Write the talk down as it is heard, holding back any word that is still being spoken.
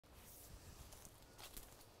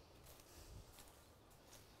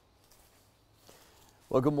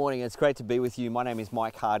Well, good morning. It's great to be with you. My name is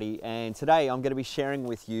Mike Hardie, and today I'm going to be sharing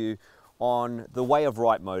with you on the way of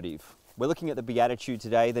right motive. We're looking at the beatitude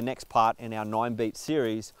today, the next part in our 9-beat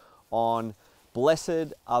series on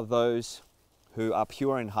blessed are those who are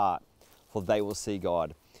pure in heart, for they will see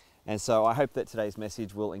God. And so I hope that today's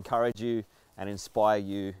message will encourage you and inspire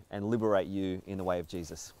you and liberate you in the way of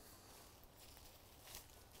Jesus.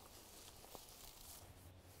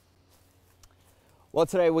 Well,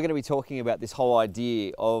 today we're going to be talking about this whole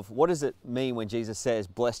idea of what does it mean when Jesus says,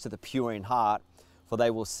 blessed are the pure in heart, for they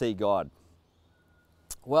will see God.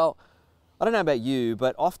 Well, I don't know about you,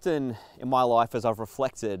 but often in my life as I've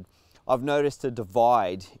reflected, I've noticed a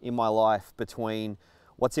divide in my life between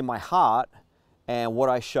what's in my heart and what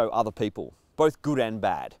I show other people, both good and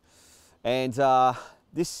bad. And as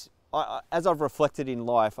I've reflected in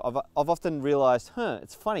life, I've often realized,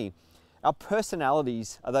 it's funny, our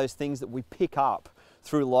personalities are those things that we pick up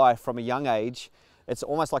through life from a young age. It's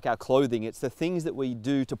almost like our clothing. It's the things that we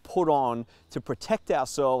do to put on to protect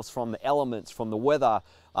ourselves from the elements, from the weather,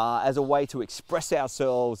 as a way to express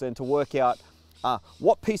ourselves and to work out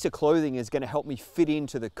what piece of clothing is going to help me fit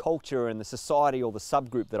into the culture and the society or the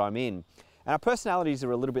subgroup that I'm in. And our personalities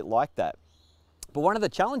are a little bit like that. But one of the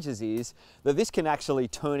challenges is that this can actually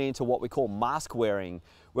turn into what we call mask wearing,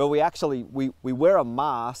 where we wear a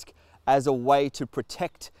mask as a way to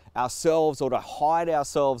protect ourselves or to hide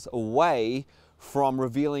ourselves away from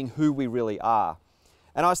revealing who we really are.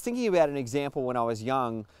 And I was thinking about an example when I was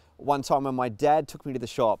young, one time when my dad took me to the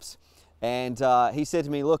shops and he said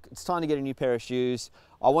to me, look, it's time to get a new pair of shoes.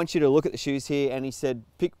 I want you to look at the shoes here. And he said,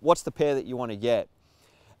 pick what's the pair that you want to get.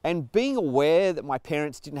 And being aware that my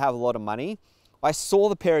parents didn't have a lot of money, I saw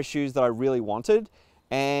the pair of shoes that I really wanted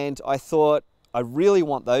and I thought, I really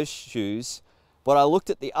want those shoes. But I looked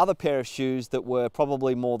at the other pair of shoes that were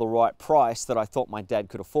probably more the right price that I thought my dad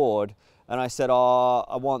could afford. And I said,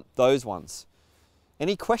 I want those ones. And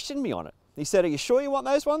he questioned me on it. He said, are you sure you want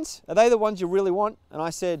those ones? Are they the ones you really want? And I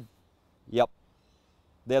said, yep,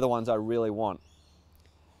 they're the ones I really want.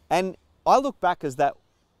 And I look back as that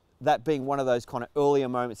being one of those kind of earlier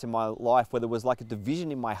moments in my life where there was like a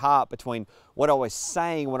division in my heart between what I was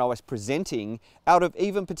saying, what I was presenting, out of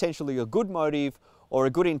even potentially a good motive or a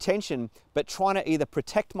good intention, but trying to either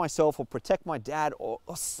protect myself or protect my dad or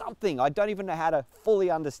something. I don't even know how to fully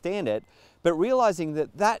understand it, but realizing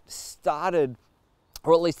that started,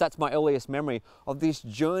 or at least that's my earliest memory, of this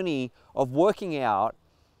journey of working out,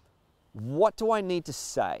 what do I need to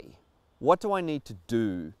say? What do I need to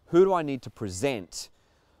do? Who do I need to present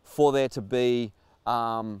for there to be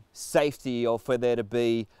safety or for there to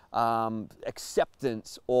be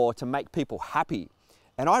acceptance or to make people happy?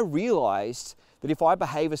 And I realized that if I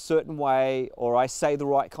behave a certain way, or I say the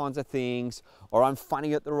right kinds of things, or I'm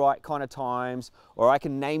funny at the right kind of times, or I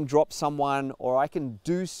can name drop someone, or I can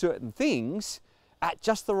do certain things at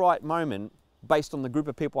just the right moment based on the group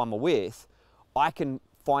of people I'm with, I can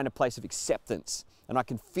find a place of acceptance and I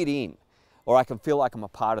can fit in, or I can feel like I'm a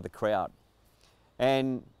part of the crowd.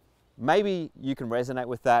 And maybe you can resonate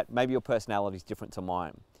with that. Maybe your personality is different to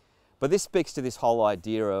mine. But this speaks to this whole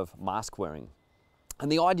idea of mask wearing.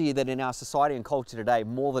 And the idea that in our society and culture today,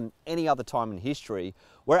 more than any other time in history,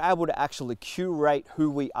 we're able to actually curate who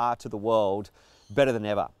we are to the world better than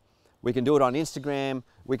ever. We can do it on Instagram,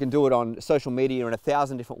 we can do it on social media in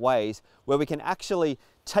 1,000 different ways, where we can actually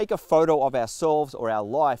take a photo of ourselves or our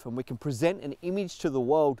life and we can present an image to the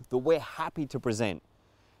world that we're happy to present,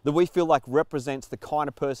 that we feel like represents the kind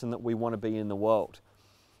of person that we want to be in the world.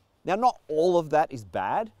 Now, not all of that is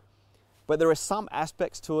bad, but there are some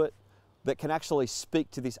aspects to it that can actually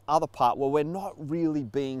speak to this other part where we're not really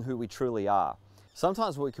being who we truly are.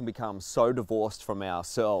 Sometimes we can become so divorced from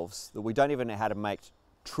ourselves that we don't even know how to make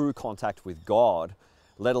true contact with God,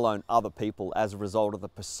 let alone other people, as a result of the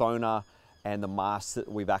persona and the mask that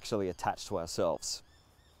we've actually attached to ourselves.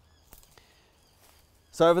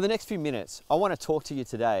 So over the next few minutes, I want to talk to you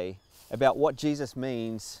today about what Jesus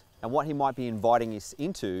means and what he might be inviting us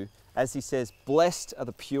into as he says, blessed are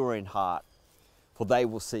the pure in heart, for they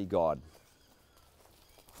will see God.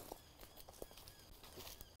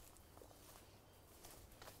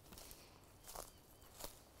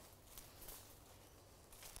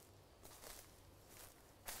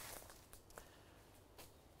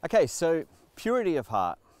 Okay, so purity of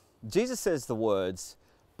heart. Jesus says the words,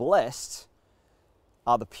 blessed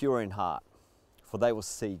are the pure in heart, for they will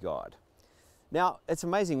see God. Now, it's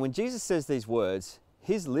amazing. When Jesus says these words,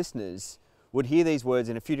 his listeners would hear these words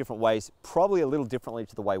in a few different ways, probably a little differently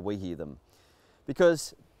to the way we hear them.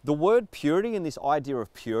 Because the word purity and this idea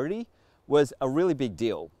of purity was a really big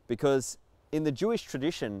deal, because in the Jewish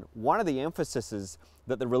tradition, one of the emphases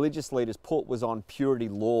that the religious leaders put was on purity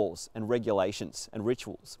laws and regulations and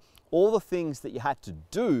rituals. All the things that you had to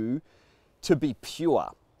do to be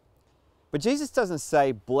pure. But Jesus doesn't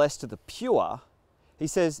say, blessed are the pure. He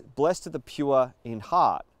says, blessed are the pure in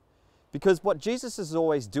heart. Because what Jesus is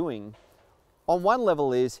always doing, on one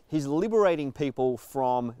level, is he's liberating people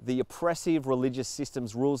from the oppressive religious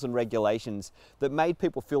systems, rules and regulations that made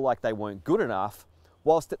people feel like they weren't good enough,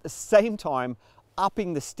 whilst at the same time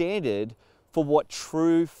upping the standard for what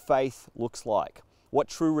true faith looks like, what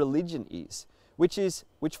true religion is, which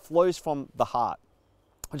flows from the heart.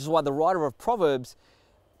 Which is why the writer of Proverbs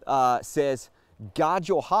says, guard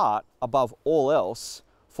your heart above all else,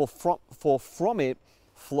 for from it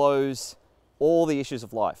flows all the issues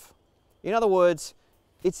of life. In other words,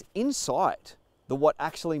 it's inside what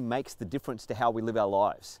actually makes the difference to how we live our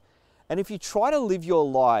lives. And if you try to live your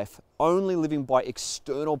life only living by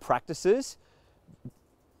external practices,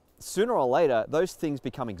 sooner or later, those things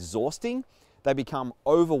become exhausting, they become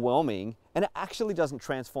overwhelming, and it actually doesn't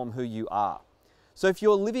transform who you are. So if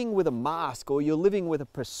you're living with a mask, or you're living with a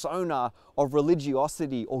persona of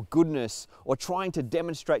religiosity or goodness, or trying to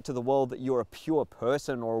demonstrate to the world that you're a pure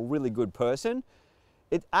person or a really good person,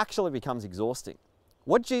 it actually becomes exhausting.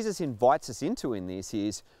 What Jesus invites us into in this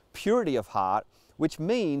is purity of heart, which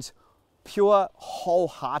means pure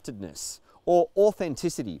wholeheartedness or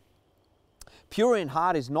authenticity. Pure in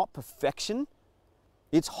heart is not perfection,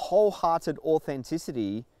 it's wholehearted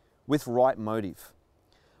authenticity with right motive.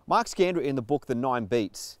 Mark Scandrette, in the book The 9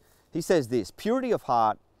 Beats, he says this: purity of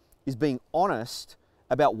heart is being honest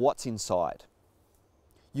about what's inside.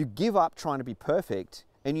 You give up trying to be perfect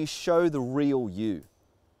and you show the real you.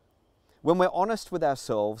 When we're honest with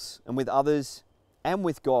ourselves and with others and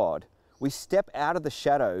with God, we step out of the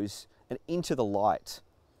shadows and into the light.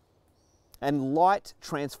 And light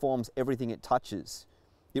transforms everything it touches.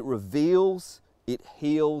 It reveals, it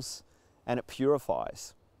heals, and it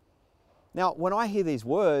purifies. Now, when I hear these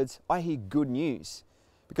words, I hear good news,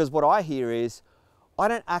 because what I hear is, I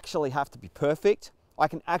don't actually have to be perfect. I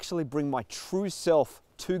can actually bring my true self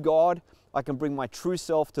to God. I can bring my true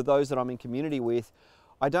self to those that I'm in community with.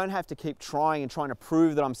 I don't have to keep trying to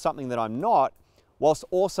prove that I'm something that I'm not, whilst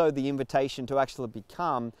also the invitation to actually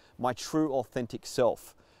become my true authentic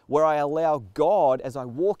self, where I allow God, as I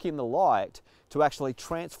walk in the light, to actually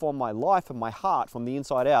transform my life and my heart from the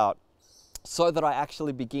inside out, so that I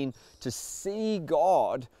actually begin to see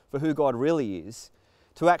God for who God really is,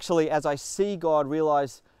 to actually, as I see God,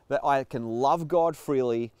 realize that I can love God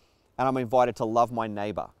freely, and I'm invited to love my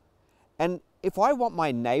neighbor. And if I want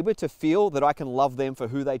my neighbor to feel that I can love them for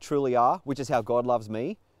who they truly are, which is how God loves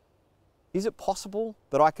me, is it possible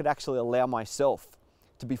that I could actually allow myself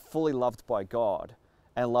to be fully loved by God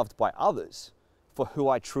and loved by others for who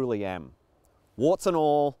I truly am? Warts and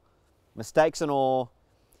all, mistakes and all,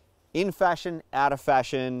 in fashion, out of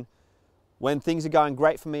fashion, when things are going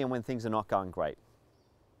great for me and when things are not going great.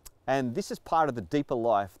 And this is part of the deeper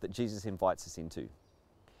life that Jesus invites us into.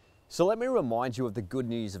 So let me remind you of the good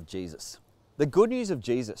news of Jesus. The good news of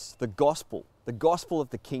Jesus, the gospel of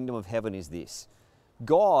the kingdom of heaven is this: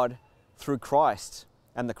 God, through Christ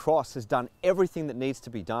and the cross, has done everything that needs to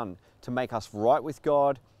be done to make us right with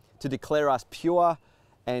God, to declare us pure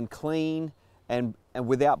and clean and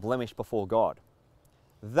without blemish before God.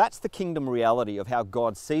 That's the kingdom reality of how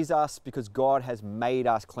God sees us, because God has made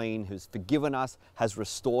us clean, has forgiven us, has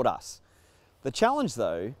restored us. The challenge,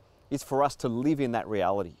 though, is for us to live in that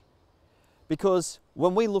reality. Because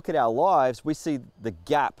when we look at our lives, we see the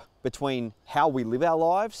gap between how we live our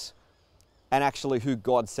lives and actually who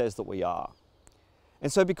God says that we are.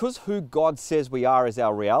 And so because who God says we are is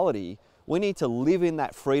our reality, we need to live in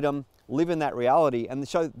that freedom, live in that reality, and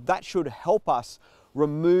so that should help us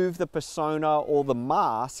remove the persona or the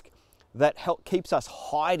mask that keeps us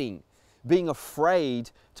hiding, being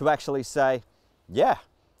afraid to actually say, yeah,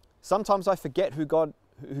 sometimes I forget who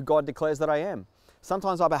God declares that I am.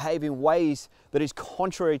 Sometimes I behave in ways that is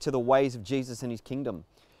contrary to the ways of Jesus and his kingdom.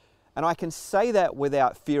 And I can say that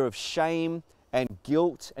without fear of shame and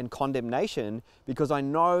guilt and condemnation, because I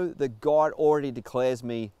know that God already declares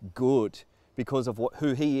me good because of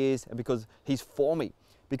who he is and because he's for me.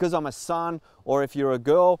 Because I'm a son, or if you're a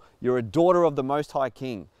girl, you're a daughter of the Most High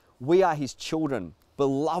King. We are his children,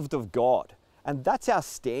 beloved of God. And that's our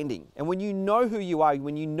standing. And when you know who you are,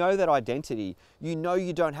 when you know that identity, you know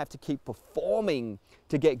you don't have to keep performing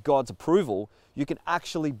to get God's approval. You can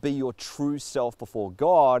actually be your true self before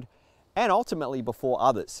God and ultimately before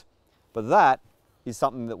others. But that is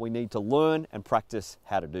something that we need to learn and practice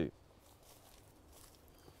how to do.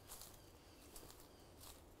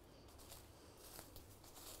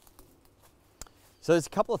 So there's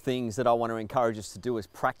a couple of things that I want to encourage us to do as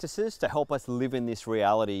practices to help us live in this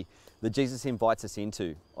reality that Jesus invites us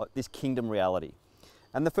into, this kingdom reality.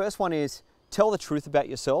 And the first one is tell the truth about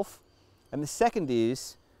yourself. And the second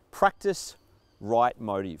is practice right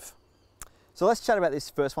motive. So let's chat about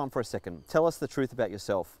this first one for a second. Tell us the truth about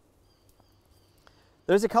yourself.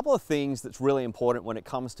 There's a couple of things that's really important when it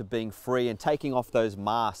comes to being free and taking off those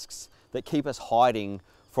masks that keep us hiding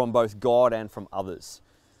from both God and from others.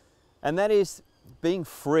 And that is being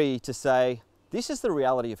free to say, this is the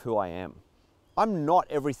reality of who I am. I'm not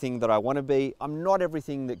everything that I want to be. I'm not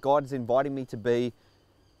everything that God's inviting me to be.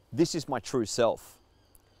 This is my true self.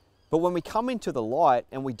 But when we come into the light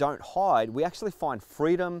and we don't hide, we actually find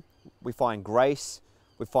freedom, we find grace,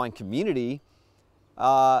 we find community.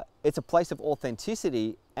 It's a place of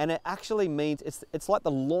authenticity, and it actually means it's like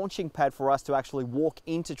the launching pad for us to actually walk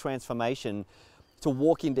into transformation, to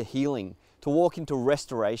walk into healing, to walk into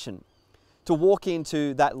restoration, to walk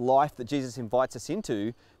into that life that Jesus invites us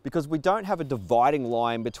into, because we don't have a dividing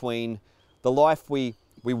line between the life we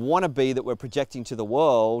want to be that we're projecting to the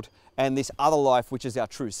world and this other life which is our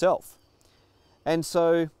true self. And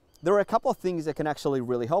so there are a couple of things that can actually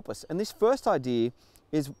really help us. And this first idea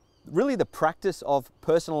is really the practice of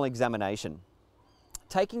personal examination.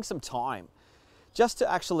 Taking some time just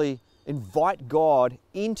to actually invite God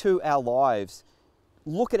into our lives,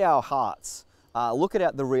 look at our hearts, look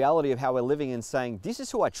at the reality of how we're living and saying, this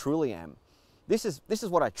is who I truly am. This is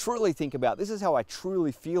what I truly think about. This is how I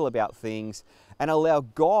truly feel about things, and allow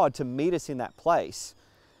God to meet us in that place.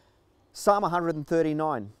 Psalm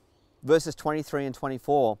 139, verses 23 and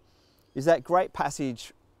 24 is that great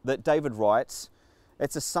passage that David writes.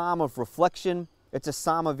 It's a psalm of reflection. It's a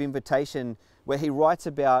psalm of invitation where he writes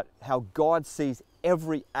about how God sees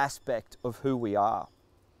every aspect of who we are.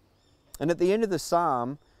 And at the end of the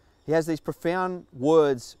psalm, he has these profound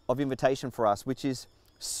words of invitation for us, which is,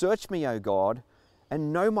 search me, O God,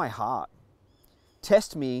 and know my heart.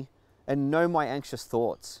 Test me and know my anxious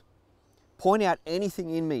thoughts. Point out anything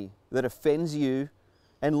in me that offends you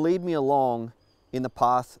and lead me along in the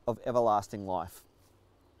path of everlasting life.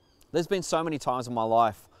 There's been so many times in my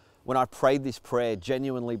life when I prayed this prayer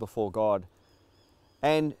genuinely before God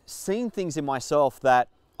and seen things in myself that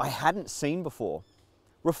I hadn't seen before,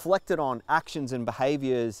 reflected on actions and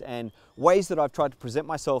behaviors and ways that I've tried to present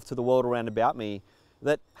myself to the world around about me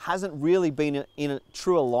that hasn't really been in a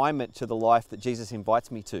true alignment to the life that Jesus invites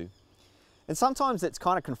me to. And sometimes it's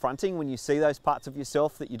kind of confronting when you see those parts of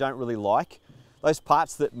yourself that you don't really like, those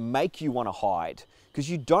parts that make you want to hide, because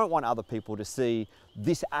you don't want other people to see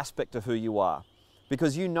this aspect of who you are,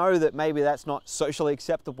 because you know that maybe that's not socially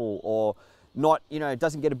acceptable or not,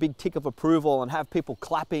 doesn't get a big tick of approval and have people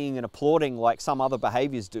clapping and applauding like some other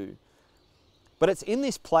behaviors do. But it's in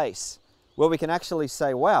this place where we can actually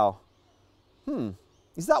say, wow,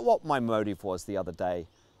 is that what my motive was the other day?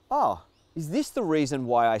 Oh, is this the reason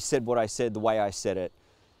why I said what I said the way I said it?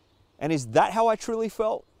 And is that how I truly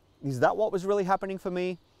felt? Is that what was really happening for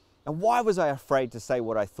me? And why was I afraid to say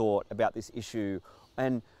what I thought about this issue?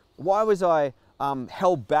 And why was I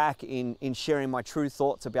held back in sharing my true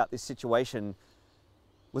thoughts about this situation?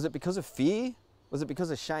 Was it because of fear? Was it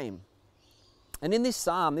because of shame? And in this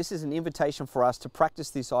psalm, this is an invitation for us to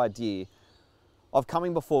practice this idea of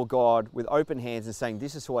coming before God with open hands and saying,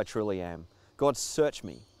 this is who I truly am. God, search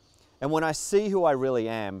me. And when I see who I really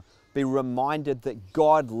am, be reminded that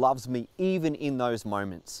God loves me even in those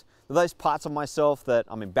moments. Those parts of myself that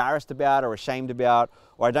I'm embarrassed about or ashamed about,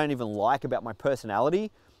 or I don't even like about my personality,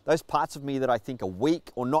 those parts of me that I think are weak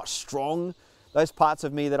or not strong, those parts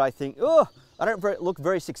of me that I think, I don't look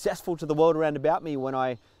very successful to the world around about me, when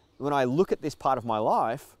I look at this part of my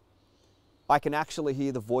life, I can actually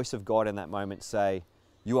hear the voice of God in that moment say,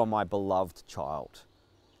 you are my beloved child.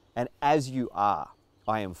 And as you are,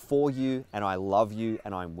 I am for you and I love you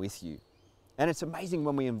and I'm with you. And it's amazing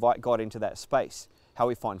when we invite God into that space, how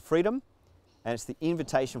we find freedom. And it's the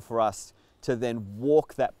invitation for us to then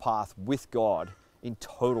walk that path with God in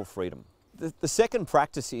total freedom. The second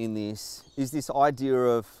practice in this is this idea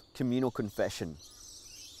of communal confession.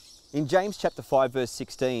 In James chapter 5, verse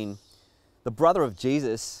 16, the brother of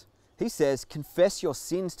Jesus, he says, confess your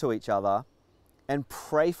sins to each other and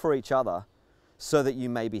pray for each other so that you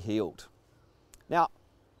may be healed. Now,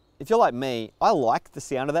 if you're like me, I like the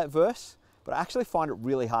sound of that verse, but I actually find it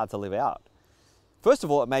really hard to live out. First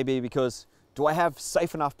of all, it may be because, do I have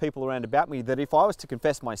safe enough people around about me that if I was to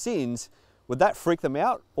confess my sins, would that freak them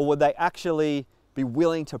out? Or would they actually be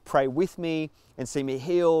willing to pray with me and see me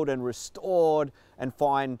healed and restored and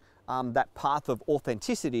find that path of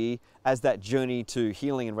authenticity as that journey to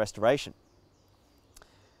healing and restoration?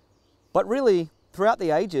 But really, throughout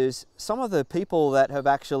the ages, some of the people that have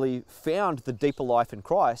actually found the deeper life in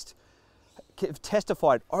Christ have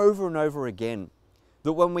testified over and over again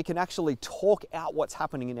that when we can actually talk out what's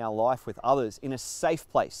happening in our life with others in a safe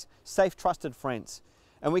place, safe, trusted friends,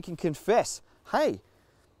 and we can confess, hey,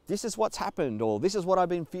 this is what's happened, or this is what I've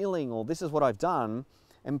been feeling, or this is what I've done,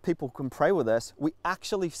 and people can pray with us, we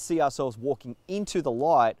actually see ourselves walking into the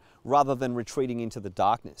light rather than retreating into the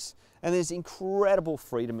darkness. And there's incredible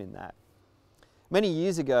freedom in that. Many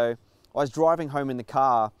years ago, I was driving home in the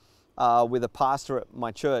car with a pastor at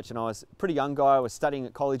my church, and I was a pretty young guy. I was studying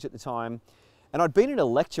at college at the time, and I'd been in a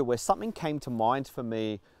lecture where something came to mind for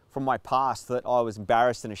me from my past that I was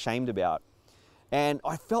embarrassed and ashamed about. And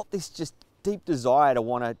I felt this just deep desire to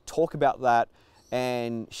want to talk about that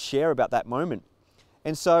and share about that moment.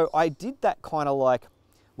 And so I did that kind of like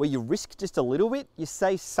where you risk just a little bit, you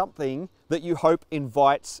say something that you hope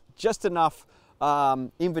invites just enough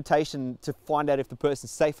invitation to find out if the person's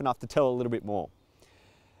safe enough to tell a little bit more.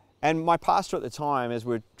 And my pastor at the time, as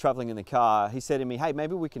we were traveling in the car, he said to me, hey,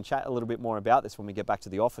 maybe we can chat a little bit more about this when we get back to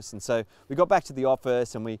the office. And so we got back to the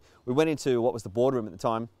office and we went into what was the boardroom at the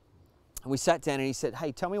time. And we sat down and he said,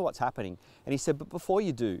 hey, tell me what's happening. And he said, but before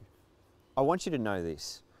you do, I want you to know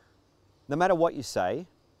this. No matter what you say,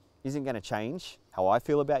 isn't going to change how I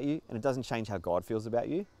feel about you, and it doesn't change how God feels about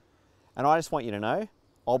you. And I just want you to know,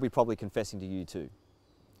 I'll be probably confessing to you too.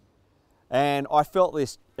 And I felt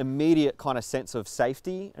this immediate kind of sense of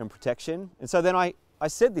safety and protection. And so then I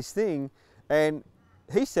said this thing, and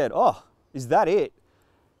he said, oh, is that it?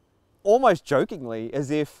 Almost jokingly,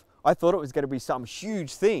 as if I thought it was going to be some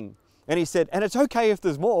huge thing. And he said, and it's okay if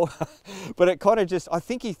there's more. But it kind of just, I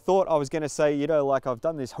think he thought I was going to say, you know, like I've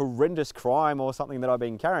done this horrendous crime or something that I've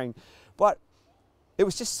been carrying. But it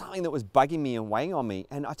was just something that was bugging me and weighing on me.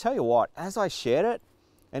 And I tell you what, as I shared it,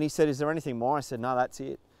 and he said, is there anything more? I said, no, that's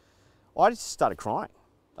it. I just started crying.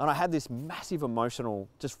 And I had this massive emotional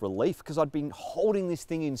just relief because I'd been holding this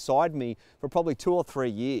thing inside me for probably 2 or 3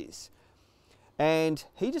 years. And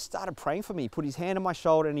he just started praying for me. He put his hand on my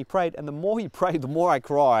shoulder and he prayed. And the more he prayed, the more I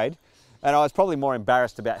cried. And I was probably more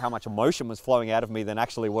embarrassed about how much emotion was flowing out of me than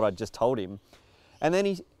actually what I'd just told him. And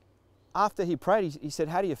then after he prayed, he said,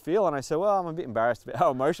 how do you feel? And I said, well, I'm a bit embarrassed about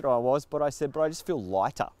how emotional I was. But I said, but I just feel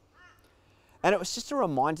lighter. And it was just a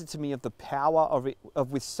reminder to me of the power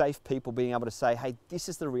of with safe people being able to say, hey, this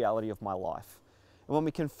is the reality of my life. And when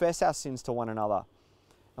we confess our sins to one another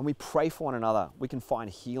and we pray for one another, we can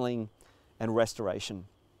find healing and restoration.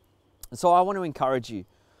 And so I want to encourage you,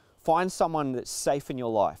 find someone that's safe in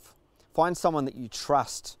your life. Find someone that you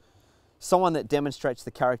trust, someone that demonstrates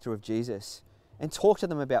the character of Jesus, and talk to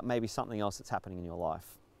them about maybe something else that's happening in your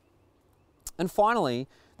life. And finally,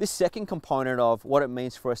 this second component of what it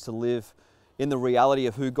means for us to live in the reality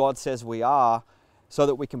of who God says we are so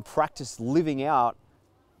that we can practice living out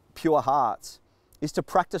pure hearts is to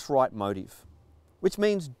practice right motive, which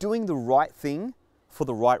means doing the right thing for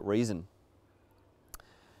the right reason.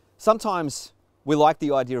 Sometimes we like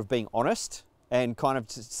the idea of being honest and kind of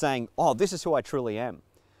just saying, oh, this is who I truly am,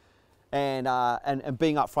 and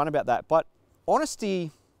being upfront about that. But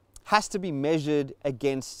honesty has to be measured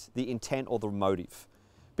against the intent or the motive.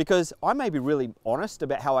 Because I may be really honest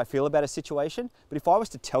about how I feel about a situation, but if I was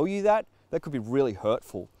to tell you that, that could be really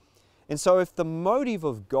hurtful. And so if the motive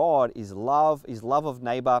of God is love of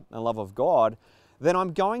neighbor and love of God, then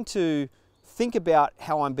I'm going to think about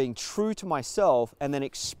how I'm being true to myself and then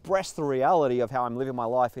express the reality of how I'm living my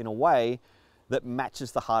life in a way that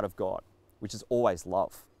matches the heart of God, which is always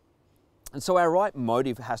love. And so our right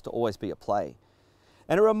motive has to always be at play.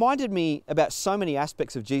 And it reminded me about so many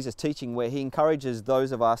aspects of Jesus' teaching where he encourages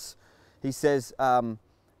those of us, he says,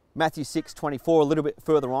 Matthew 6:24, a little bit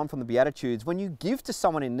further on from the Beatitudes, when you give to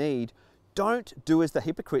someone in need, don't do as the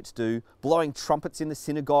hypocrites do, blowing trumpets in the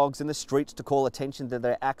synagogues and the streets to call attention to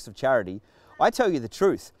their acts of charity. I tell you the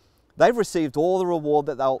truth, they've received all the reward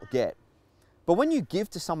that they'll get. But when you give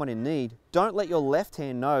to someone in need, don't let your left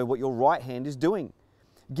hand know what your right hand is doing.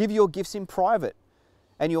 Give your gifts in private,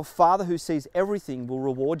 and your Father who sees everything will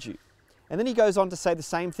reward you. And then he goes on to say the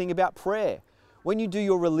same thing about prayer. When you do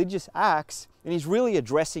your religious acts, and he's really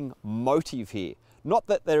addressing motive here. Not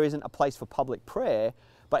that there isn't a place for public prayer,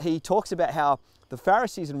 but he talks about how the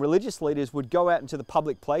Pharisees and religious leaders would go out into the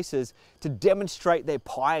public places to demonstrate their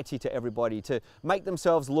piety to everybody, to make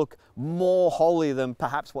themselves look more holy than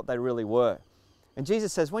perhaps what they really were. And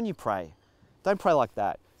Jesus says, when you pray, don't pray like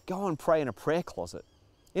that. Go and pray in a prayer closet.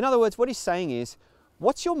 In other words, what he's saying is,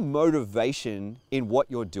 what's your motivation in what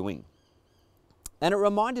you're doing? And it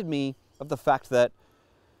reminded me of the fact that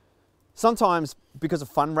Sometimes, because of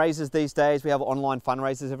fundraisers these days, we have online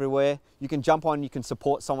fundraisers everywhere. You can jump on, you can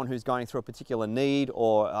support someone who's going through a particular need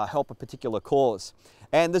or help a particular cause.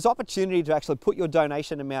 And there's opportunity to actually put your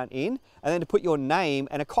donation amount in and then to put your name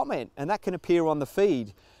and a comment, and that can appear on the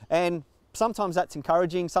feed. And sometimes that's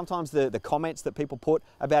encouraging. Sometimes the comments that people put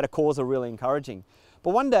about a cause are really encouraging.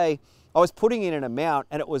 But one day I was putting in an amount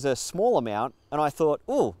and it was a small amount, and I thought,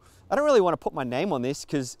 oh, I don't really want to put my name on this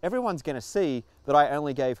because everyone's going to see that I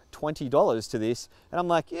only gave $20 to this. And I'm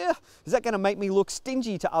like, yeah, is that going to make me look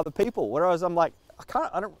stingy to other people? Whereas I'm like,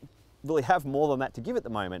 I don't really have more than that to give at the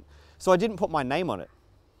moment. So I didn't put my name on it.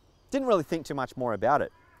 Didn't really think too much more about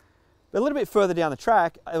it. But a little bit further down the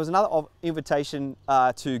track, there was another invitation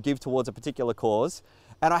to give towards a particular cause.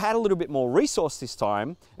 And I had a little bit more resource this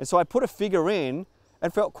time. And so I put a figure in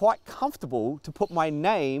and felt quite comfortable to put my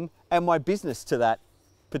name and my business to that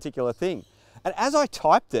particular thing. And as I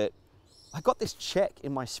typed it, I got this check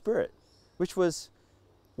in my spirit, which was,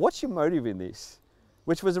 what's your motive in this?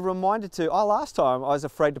 Which was a reminder to, oh, last time I was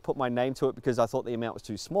afraid to put my name to it because I thought the amount was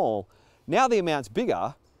too small. Now the amount's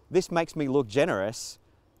bigger. This makes me look generous.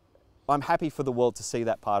 I'm happy for the world to see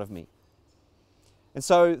that part of me. And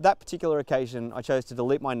so that particular occasion, I chose to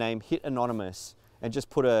delete my name, hit anonymous, and just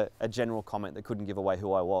put a general comment that couldn't give away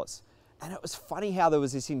who I was. And it was funny how there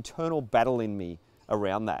was this internal battle in me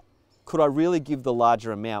around that. Could I really give the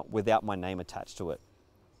larger amount without my name attached to it?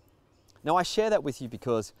 Now I share that with you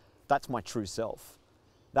because that's my true self.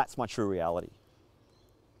 That's my true reality.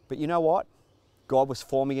 But you know what? God was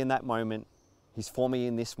for me in that moment. He's for me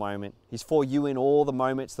in this moment. He's for you in all the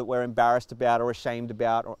moments that we're embarrassed about or ashamed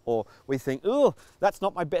about, or we think, oh, that's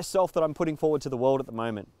not my best self that I'm putting forward to the world at the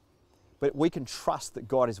moment. But we can trust that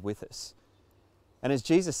God is with us. And as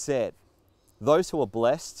Jesus said, those who are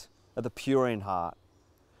blessed are the pure in heart.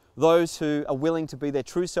 Those who are willing to be their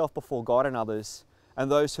true self before God and others,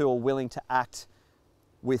 and those who are willing to act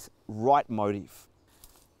with right motive.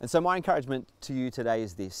 And so my encouragement to you today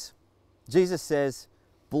is this. Jesus says,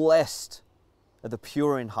 blessed are the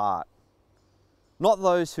pure in heart. Not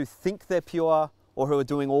those who think they're pure or who are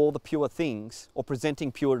doing all the pure things or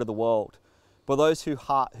presenting pure to the world, but those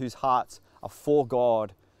whose hearts are for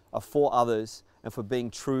God, are for others, and for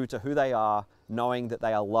being true to who they are, knowing that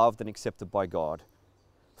they are loved and accepted by God.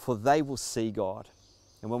 For they will see God.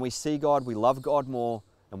 And when we see God, we love God more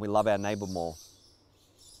and we love our neighbor more.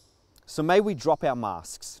 So may we drop our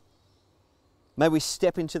masks. May we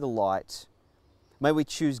step into the light. May we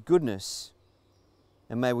choose goodness.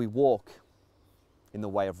 And may we walk in the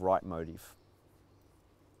way of right motive.